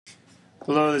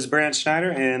Hello, this is Brant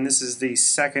Schneider, and this is the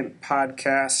second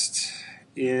podcast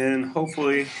in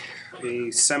hopefully a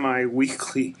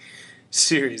semi-weekly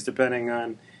series, depending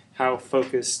on how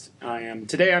focused I am.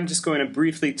 Today I'm just going to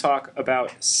briefly talk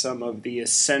about some of the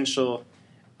essential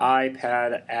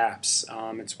iPad apps.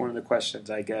 It's one of the questions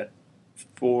I get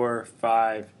 4,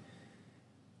 5,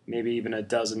 maybe even a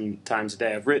dozen times a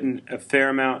day. I've written a fair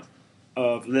amount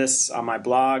of lists on my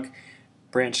blog,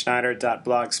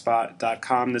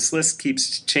 brantschneider.blogspot.com. This list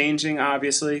keeps changing,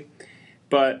 obviously,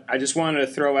 but I just wanted to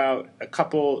throw out a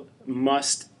couple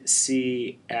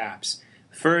must-see apps.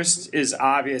 First is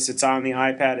obvious. It's on the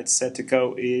iPad. It's set to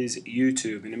go, is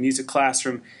YouTube. In a music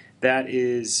classroom, that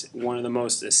is one of the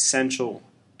most essential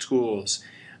tools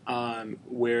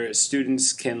where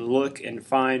students can look and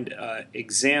find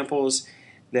examples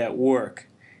that work.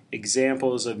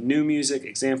 Examples of new music,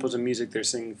 examples of music they're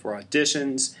singing for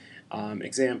auditions,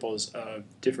 examples of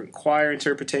different choir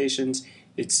interpretations.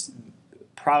 It's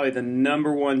probably the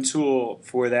number one tool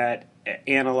for that,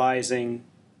 analyzing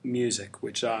music,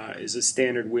 which is a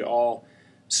standard we all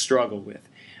struggle with.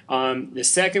 The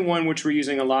second one, which we're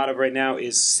using a lot of right now,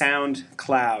 is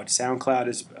SoundCloud. SoundCloud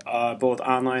is both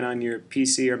online on your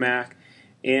PC or Mac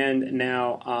and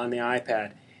now on the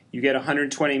iPad. You get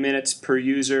 120 minutes per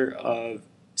user of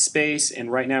space,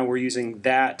 and right now we're using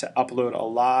that to upload a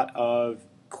lot of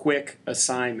quick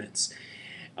assignments.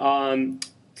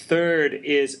 Third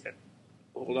is,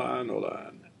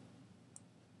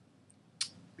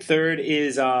 Third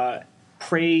is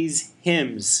praise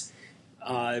hymns.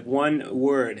 One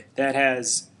word that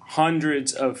has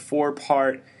hundreds of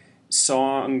 4-part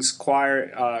songs,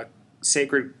 choir,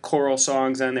 sacred choral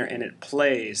songs on there, and it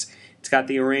plays. It's got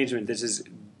the arrangement. This is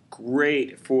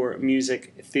great for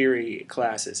music theory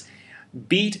classes.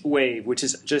 Beatwave, which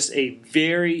is just a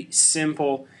very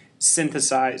simple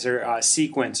synthesizer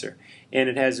sequencer, and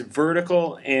it has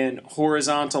vertical and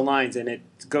horizontal lines, and it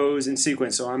goes in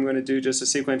sequence. So I'm going to do just a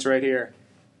sequence right here.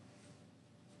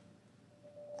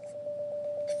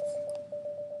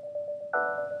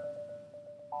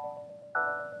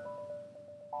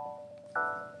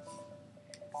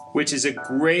 Which is a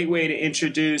great way to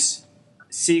introduce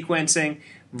sequencing,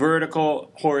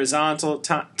 vertical, horizontal,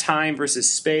 time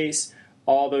versus space,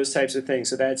 all those types of things.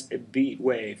 So that's a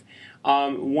Beatwave.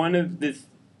 One of the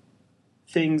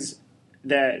things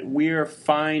that we're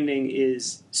finding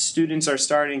is students are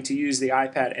starting to use the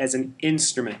iPad as an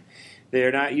instrument.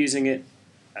 They're not using it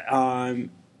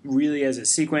really as a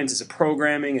sequence, as a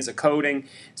programming, as a coding.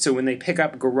 So when they pick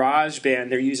up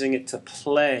GarageBand, they're using it to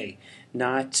play,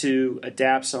 not to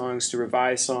adapt songs, to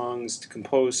revise songs, to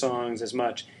compose songs as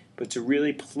much, but to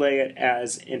really play it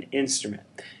as an instrument.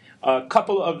 A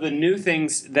couple of the new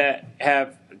things that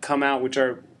have come out, which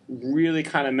are really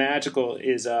kind of magical,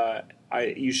 is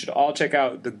you should all check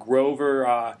out the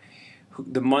Grover,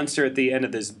 the monster at the end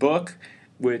of this book,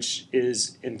 which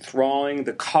is enthralling.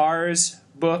 The Cars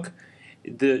book,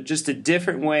 just a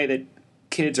different way that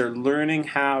kids are learning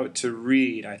how to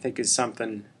read, I think is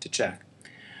something to check.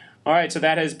 All right, so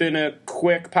that has been a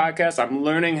quick podcast. I'm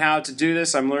learning how to do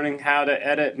this. I'm learning how to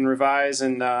edit and revise,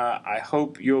 and I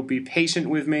hope you'll be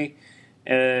patient with me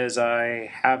as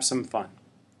I have some fun.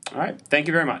 All right, thank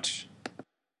you very much.